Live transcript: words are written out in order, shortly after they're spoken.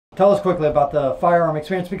tell us quickly about the firearm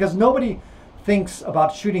experience, because nobody thinks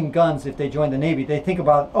about shooting guns if they join the Navy. They think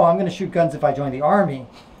about, oh, I'm going to shoot guns if I join the Army.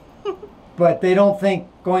 But they don't think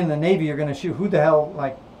going to the Navy you're going to shoot, who the hell,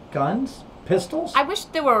 like guns? Pistols? I wish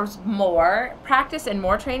there was more practice and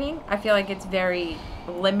more training. I feel like it's very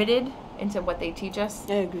limited into what they teach us.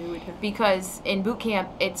 I agree with you. Because in boot camp,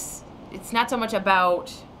 it's not so much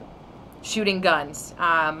about shooting guns.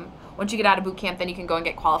 Once you get out of boot camp, then you can go and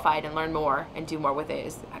get qualified and learn more and do more with it,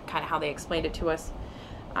 is kind of how they explained it to us.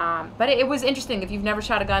 But it was interesting. If you've never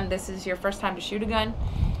shot a gun, this is your first time to shoot a gun.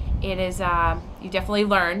 It is, you definitely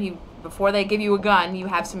learn. Before they give you a gun, you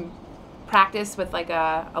have some practice with like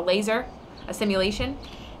a laser, a simulation,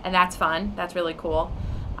 and that's fun. That's really cool.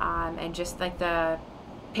 And just like the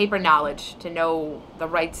paper knowledge to know the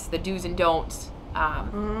rights, the do's and don'ts,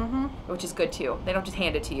 which is good too. They don't just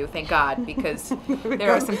hand it to you, thank God, because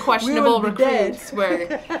there are some questionable recruits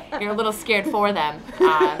where you're a little scared for them,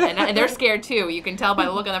 and they're scared too. You can tell by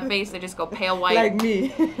the look on their face; they just go pale white. Like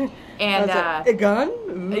me. And a gun?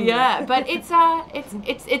 Ooh. Yeah, but it's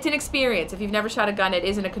an experience. If you've never shot a gun, it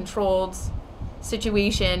isn't a controlled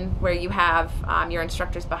situation where you have your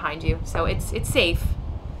instructors behind you, so it's safe.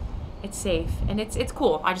 It's safe and it's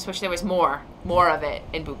cool. I just wish there was more of it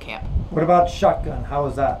in boot camp. What about shotgun? How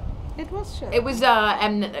was that? It was shotgun. It was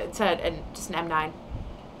just an M9.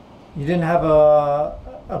 You didn't have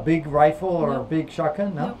a big rifle or No. a big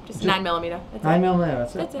shotgun? No, Nope, just 9mm. That's 9mm.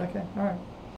 That's it. That's it. Okay, all right.